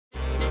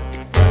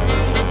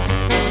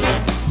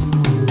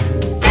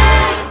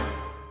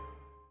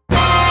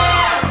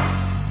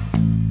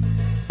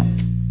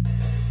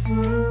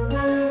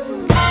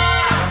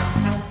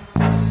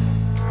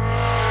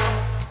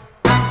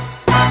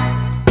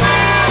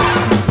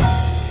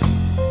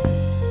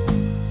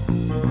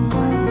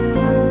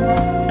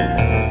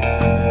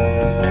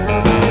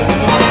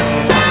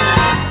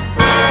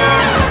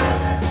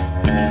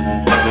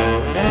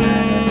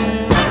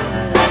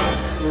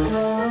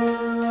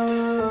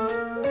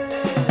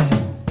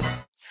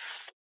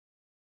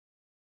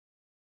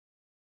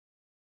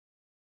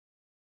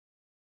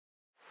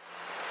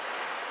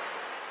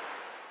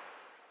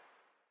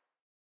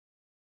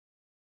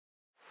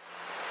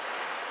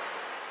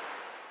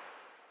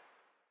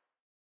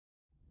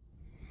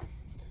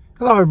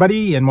Hello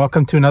everybody, and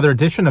welcome to another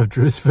edition of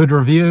Drew's Food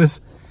Reviews.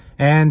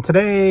 And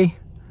today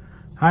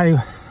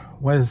I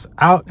was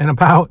out and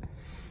about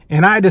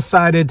and I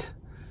decided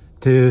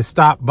to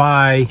stop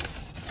by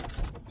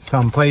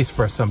some place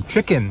for some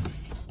chicken.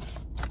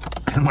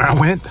 And where I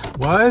went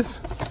was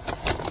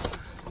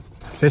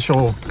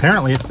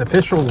apparently it's the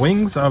official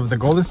wings of the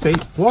Golden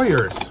State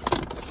Warriors.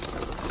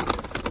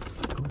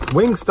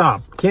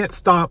 Wingstop, can't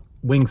stop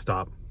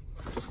Wingstop.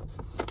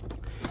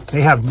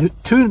 They have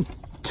two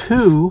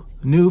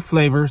new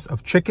flavors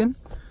of chicken,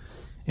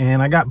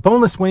 and I got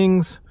boneless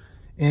wings,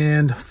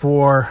 and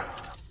for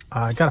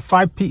I got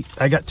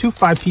two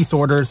 5-piece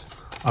orders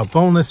of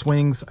boneless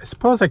wings. I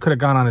suppose I could have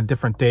gone on a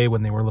different day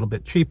when they were a little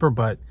bit cheaper,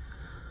 but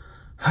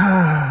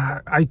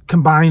I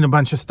combined a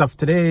bunch of stuff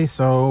today.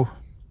 So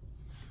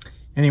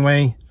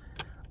anyway,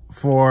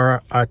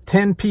 for a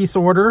 10-piece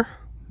order,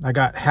 I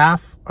got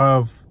half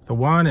of the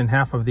one and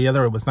half of the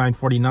other. It was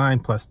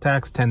 $9.49 plus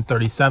tax,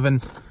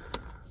 $10.37.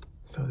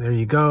 So there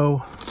you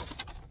go.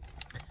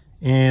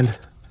 And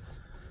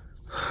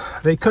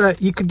you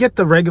could get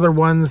the regular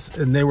ones,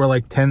 and they were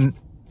like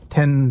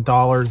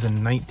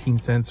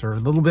 $10.19, or a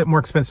little bit more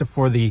expensive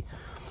for the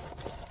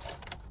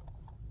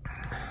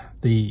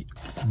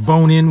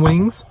bone-in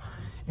wings.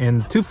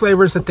 And the two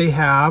flavors that they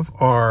have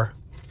are,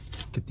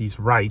 get these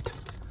right,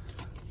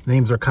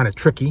 names are kind of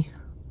tricky: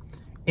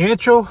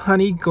 Ancho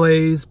honey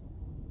glaze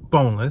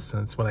boneless,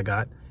 that's what I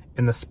got,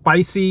 and the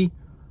spicy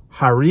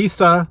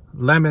Harissa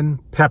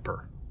lemon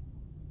pepper.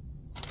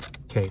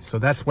 Okay, so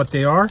that's what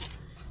they are.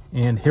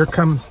 And here's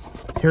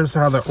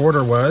how the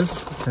order was.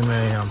 And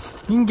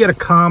you can get a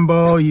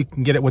combo, you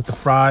can get it with the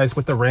fries,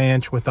 with the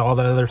ranch, with all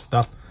the other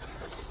stuff.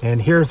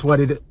 And here's what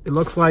it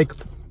looks like.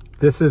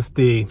 This is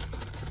the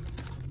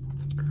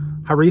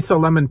Harissa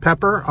lemon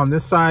pepper on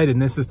this side,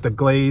 and this is the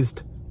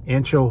glazed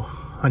Ancho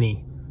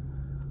honey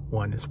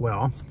one as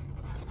well.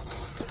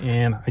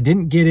 And I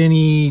didn't get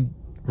any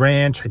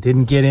ranch, I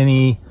didn't get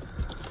any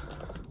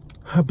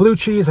blue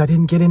cheese, I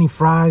didn't get any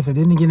fries, I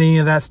didn't get any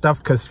of that stuff,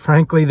 because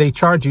frankly they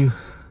charge you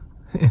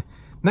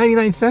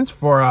 99 cents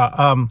for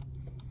a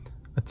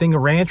thing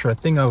of ranch or a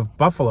thing of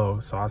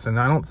buffalo sauce, and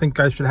I don't think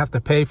I should have to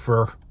pay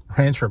for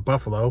ranch or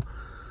buffalo.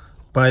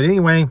 But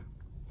anyway,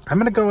 I'm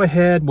gonna go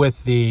ahead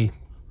with the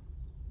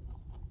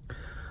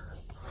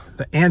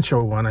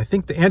ancho one. I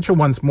think the ancho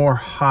one's more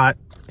hot,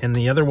 and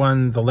the other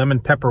one, the lemon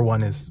pepper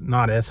one, is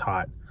not as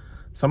hot.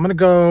 So I'll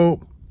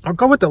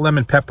go with the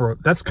lemon pepper.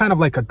 That's kind of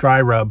like a dry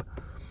rub.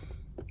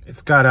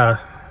 It's got a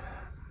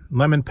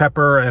lemon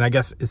pepper, and I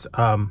guess it's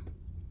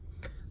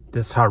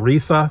this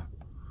Harissa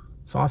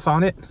sauce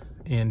on it.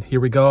 And here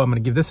we go. I'm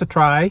going to give this a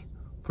try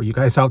for you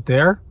guys out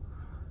there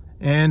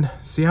and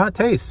see how it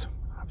tastes.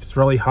 If it's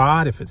really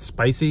hot, if it's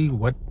spicy,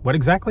 what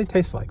exactly it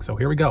tastes like. So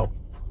here we go.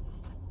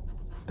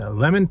 The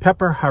lemon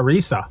pepper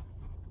Harissa.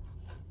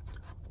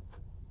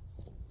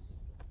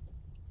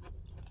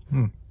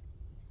 Oh,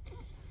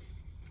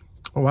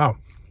 wow.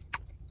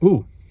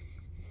 Ooh.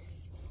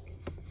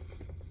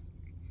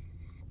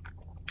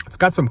 It's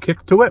got some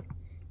kick to it.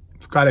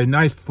 It's got a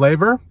nice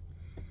flavor.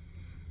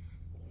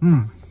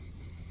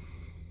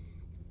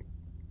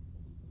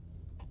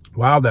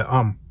 Wow,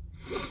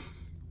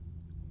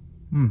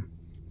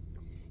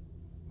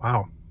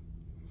 wow.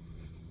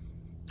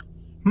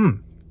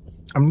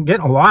 I'm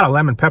getting a lot of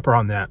lemon pepper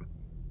on that.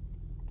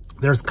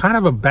 There's kind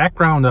of a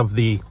background of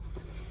I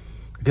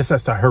guess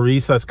that's the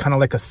Harissa. It's kind of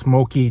like a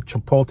smoky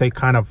chipotle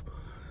kind of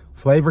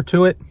flavor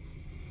to it.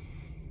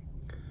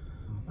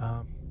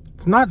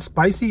 It's not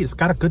spicy. It's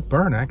got a good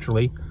burn,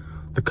 actually.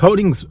 The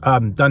coating's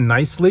done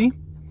nicely.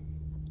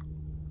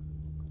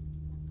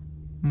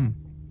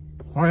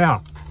 Oh yeah.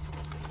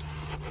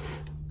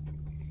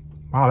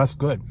 Wow, that's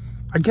good.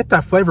 I get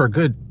that flavor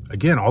good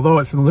again, although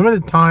it's a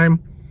limited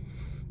time.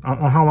 I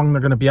don't know how long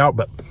they're going to be out,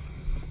 but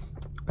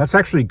that's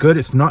actually good.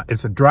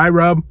 It's a dry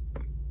rub.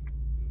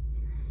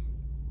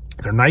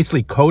 They're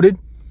nicely coated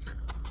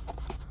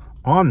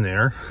on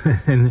there,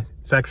 and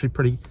it's actually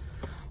pretty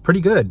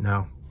good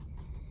now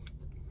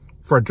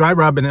for a dry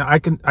rub. And I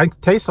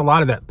taste a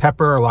lot of that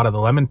pepper, a lot of the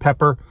lemon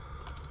pepper,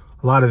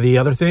 a lot of the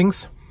other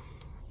things.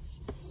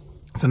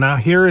 So now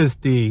this is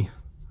the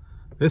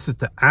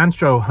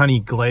Ancho honey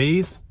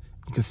glaze.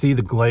 You can see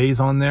the glaze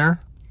on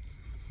there.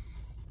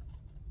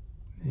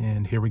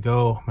 And here we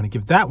go. I'm going to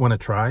give that one a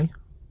try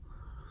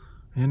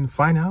and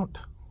find out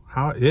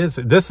how it is.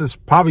 This is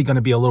probably going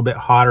to be a little bit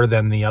hotter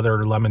than the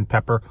other lemon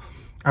pepper.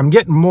 I'm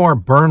getting more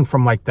burn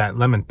from like that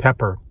lemon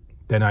pepper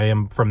than I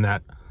am from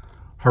that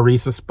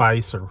Harissa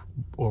spice or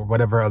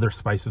whatever other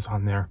spices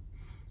on there.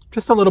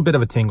 Just a little bit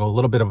of a tingle, a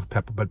little bit of a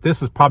pepper, but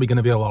this is probably going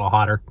to be a little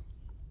hotter.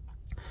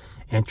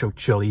 Ancho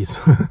chilies.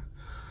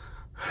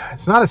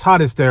 It's not as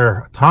hot as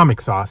their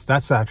atomic sauce.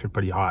 That's actually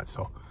pretty hot.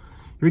 So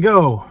here we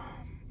go.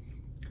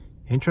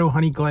 Ancho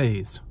honey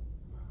glaze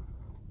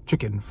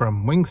chicken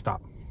from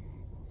Wingstop.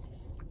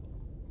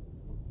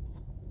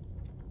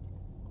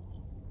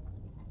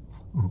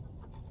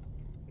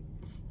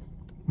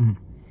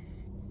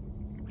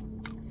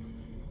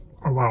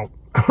 Oh wow.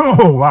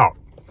 Oh wow.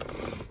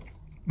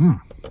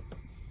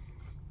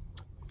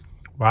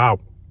 Wow.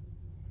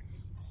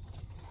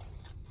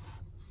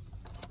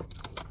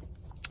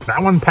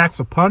 That one packs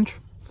a punch.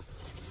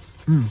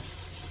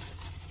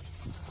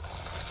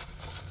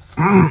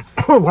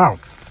 Oh, wow.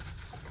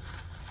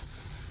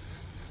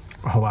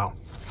 Oh, wow.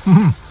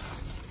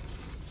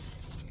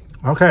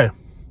 Okay.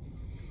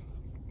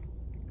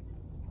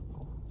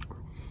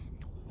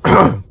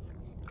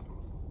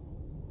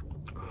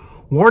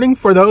 Warning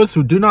for those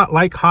who do not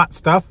like hot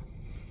stuff.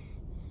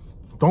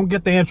 Don't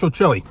get the Ancho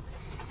chili.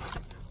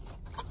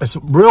 It's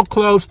real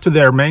close to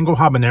their mango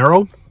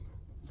habanero.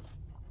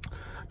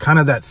 Kind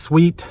of that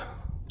sweet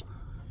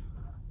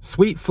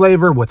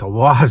flavor with a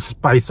lot of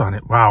spice on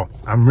it. Wow,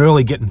 I'm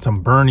really getting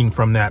some burning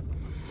from that.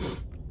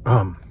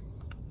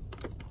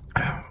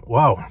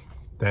 Whoa,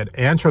 that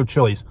Ancho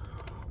chilies.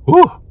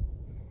 Woo,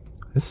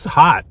 this is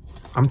hot.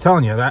 I'm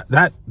telling you,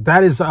 that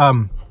is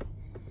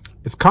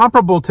it's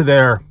comparable to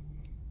their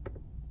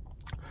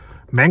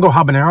mango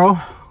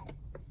habanero,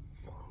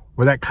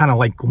 where that kind of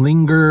like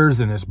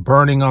lingers and is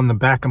burning on the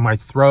back of my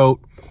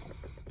throat.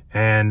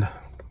 And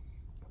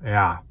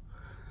yeah,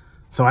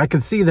 so I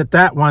can see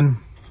that one.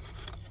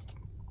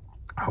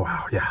 Oh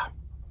wow, yeah.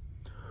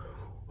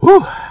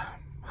 Whew,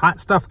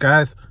 hot stuff,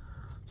 guys.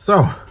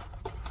 So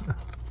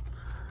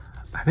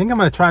I think I'm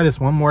gonna try this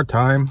one more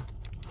time,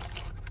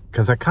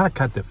 because I kind of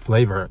got the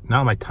flavor.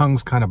 Now my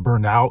tongue's kind of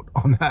burned out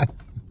on that.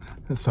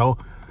 So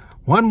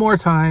one more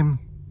time.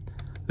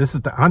 This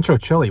is the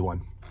Ancho chili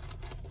one.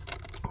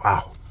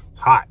 Wow, it's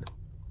hot.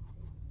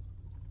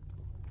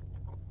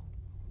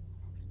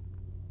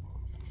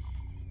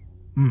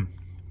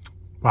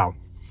 Wow.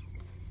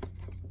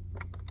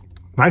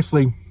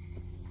 Nicely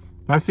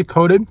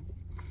coated.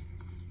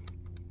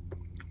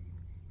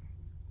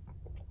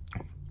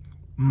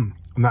 And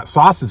that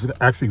sauce is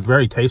actually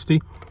very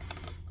tasty.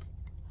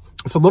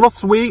 It's a little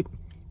sweet,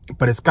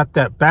 but it's got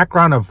that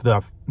background of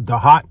the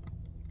hot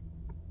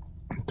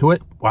to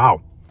it.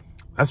 Wow,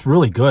 that's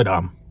really good.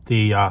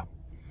 The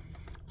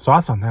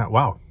sauce on that,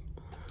 wow.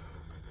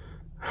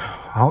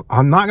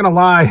 I'm not gonna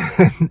lie,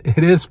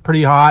 it is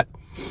pretty hot,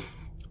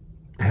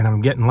 and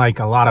I'm getting like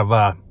a lot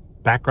of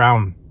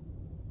background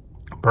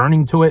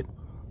burning to it.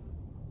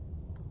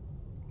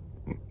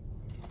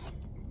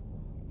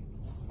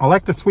 I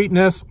like the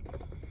sweetness.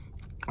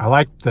 I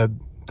like the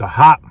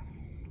hot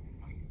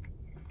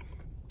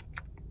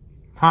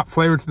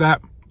flavor to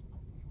that.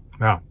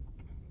 Yeah.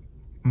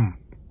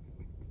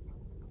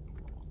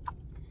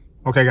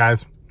 Okay,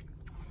 guys.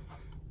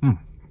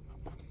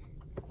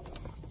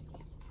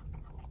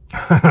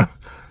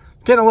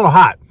 It's getting a little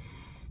hot.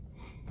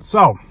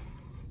 So,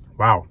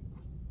 wow.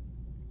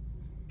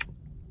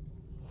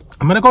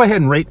 I'm going to go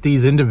ahead and rate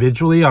these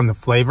individually on the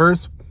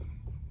flavors,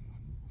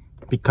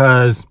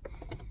 because,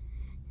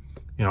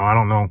 you know, I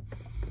don't know.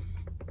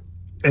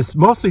 It's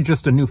mostly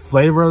just a new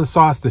flavor of the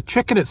sauce. The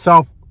chicken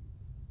itself,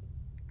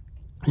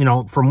 you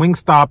know, from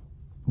Wingstop,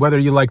 whether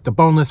you like the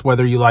boneless,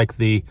 whether you like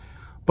the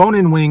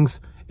bone-in wings,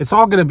 it's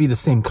all going to be the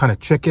same kind of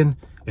chicken.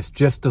 It's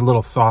just a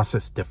little sauce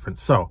that's different.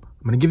 So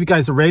I'm going to give you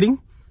guys a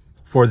rating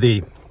for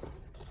the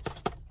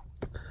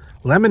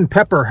lemon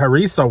pepper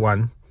harissa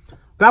one.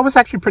 That was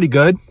actually pretty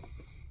good.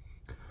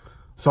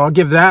 So I'll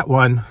give that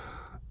one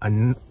a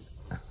 9.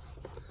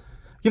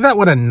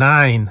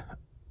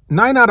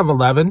 9 out of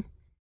 11.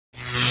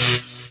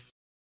 It's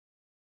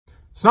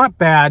not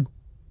bad.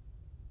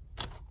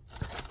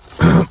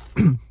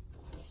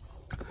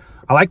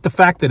 I like the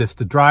fact that it's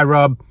the dry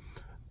rub.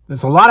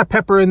 There's a lot of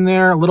pepper in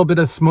there, a little bit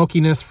of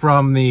smokiness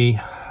from the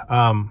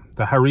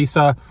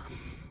harissa,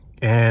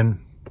 and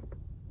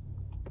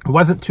it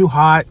wasn't too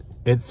hot.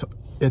 It's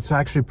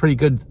actually pretty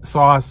good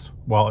sauce.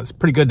 Well, it's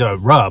pretty good to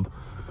rub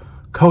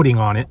coating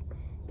on it,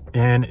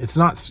 and it's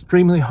not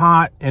extremely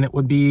hot, and it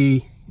would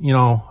be, you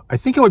know, I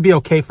think it would be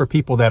okay for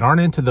people that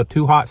aren't into the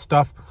too hot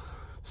stuff.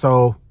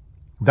 So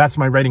that's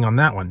my rating on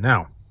that one.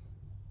 Now,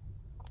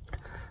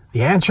 the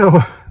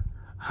Ancho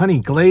honey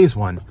glaze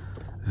one,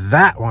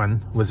 that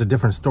one was a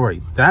different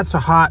story. That's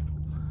hot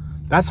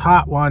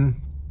one.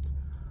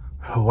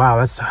 Oh, wow,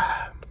 that's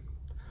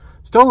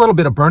still a little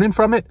bit of burning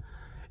from it.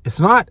 It's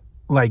not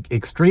like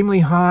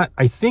extremely hot.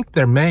 I think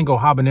their mango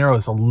habanero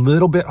is a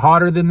little bit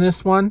hotter than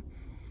this one,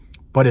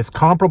 but it's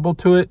comparable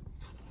to it.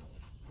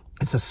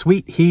 It's a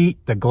sweet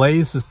heat. The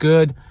glaze is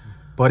good,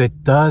 but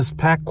it does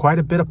pack quite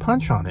a bit of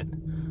punch on it.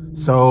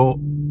 So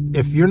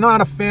if you're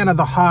not a fan of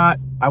the hot,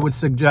 I would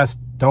suggest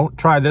don't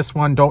try this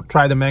one. Don't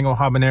try the mango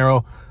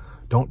habanero.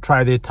 Don't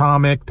try the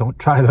atomic. Don't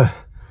try the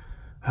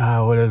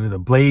whatever, the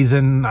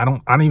blazing. I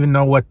don't even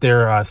know what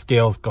their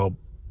scales go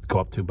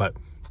up to, but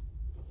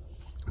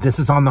this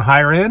is on the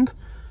higher end.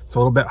 It's a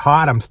little bit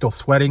hot. I'm still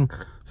sweating.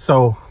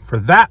 So for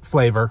that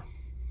flavor,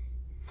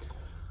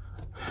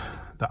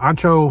 the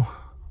Ancho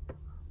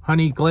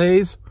honey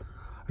glaze,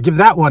 I give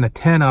that one a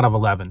 10 out of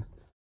 11.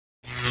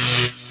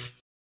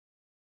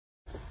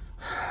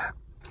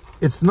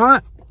 It's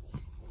not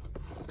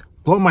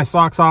blow my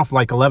socks off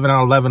like 11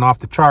 out of 11 off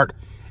the chart.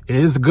 It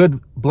is a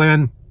good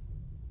blend.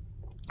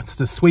 It's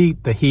the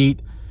sweet, the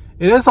heat.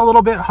 It is a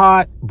little bit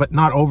hot, but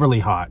not overly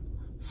hot.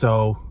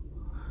 So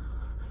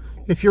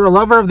If you're a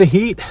lover of the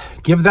heat,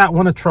 give that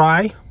one a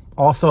try.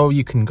 Also,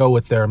 you can go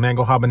with their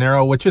mango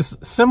habanero, which is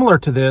similar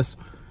to this,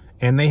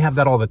 and they have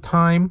that all the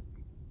time.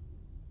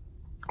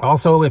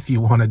 Also, if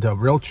you wanted a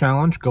real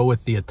challenge, go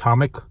with the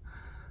atomic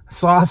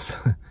sauce.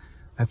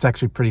 That's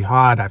actually pretty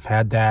hot. I've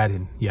had that,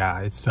 and yeah,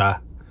 it's a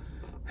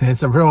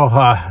real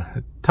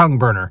tongue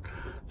burner.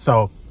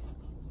 So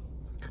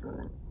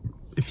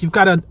if you've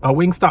got a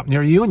Wingstop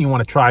near you and you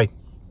want to try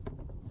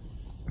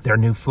their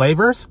new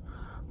flavors,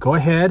 go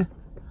ahead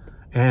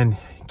and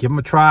give them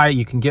a try.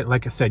 You can get,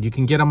 like I said, you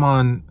can get them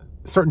on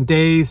certain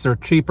days. They're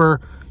cheaper.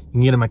 You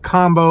can get them a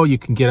combo. You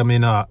can get them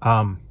in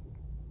a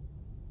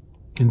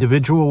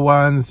individual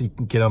ones. You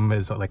can get them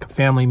as like a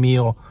family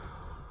meal.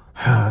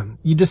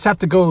 You just have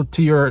to go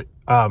to your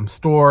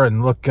store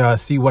and look,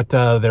 see what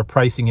their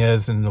pricing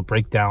is, and the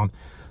breakdown.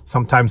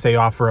 Sometimes they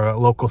offer a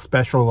local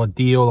special, a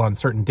deal on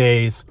certain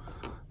days,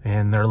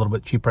 and they're a little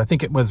bit cheaper. I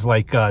think it was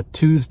like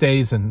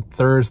Tuesdays and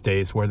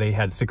Thursdays where they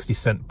had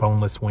 60-cent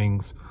boneless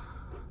wings.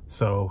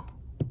 So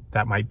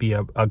that might be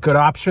a good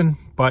option.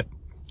 But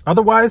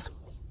otherwise,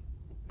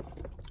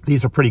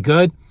 these are pretty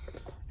good.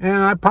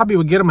 And I probably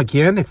would get them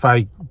again if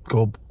I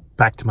go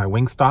back to my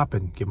Wingstop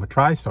and give them a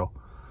try. So,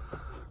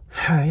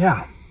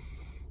 yeah.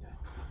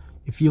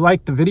 If you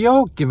liked the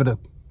video, give it a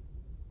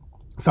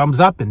thumbs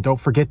up. And don't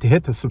forget to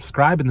hit the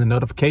subscribe and the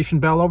notification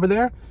bell over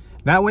there.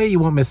 That way you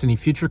won't miss any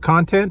future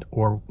content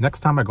or next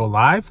time I go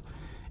live.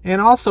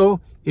 And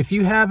also, if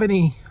you have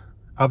any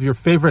of your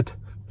favorite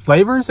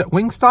flavors at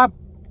Wingstop,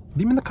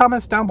 leave them in the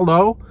comments down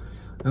below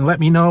and let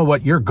me know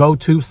what your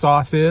go-to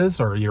sauce is,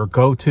 or your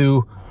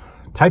go-to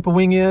type of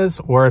wing is,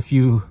 or if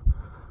you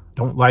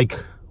don't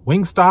like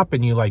Wingstop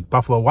and you like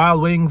Buffalo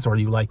Wild Wings, or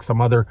you like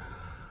some other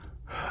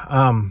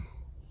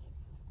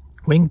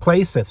wing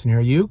place that's near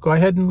you, go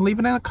ahead and leave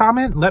it in a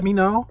comment and let me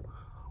know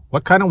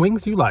what kind of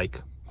wings you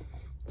like.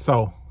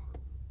 So,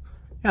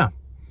 yeah.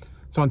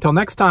 So until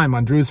next time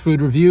on Drew's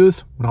Food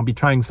Reviews, when I'll be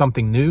trying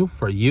something new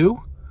for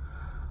you.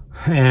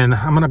 And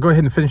I'm going to go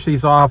ahead and finish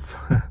these off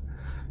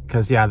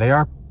because, yeah,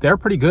 they're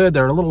pretty good.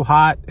 They're a little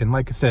hot. And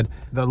like I said,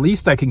 the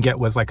least I can get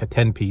was like a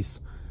 10-piece.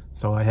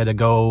 So I had to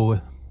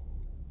go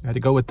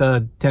with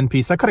the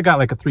 10-piece. I could have got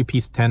like a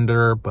 3-piece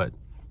tender, but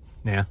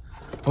yeah.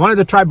 I wanted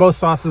to try both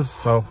sauces,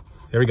 so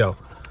here we go.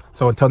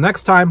 So until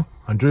next time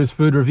on Drew's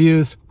Food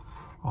Reviews,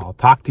 I'll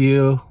talk to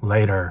you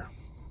later.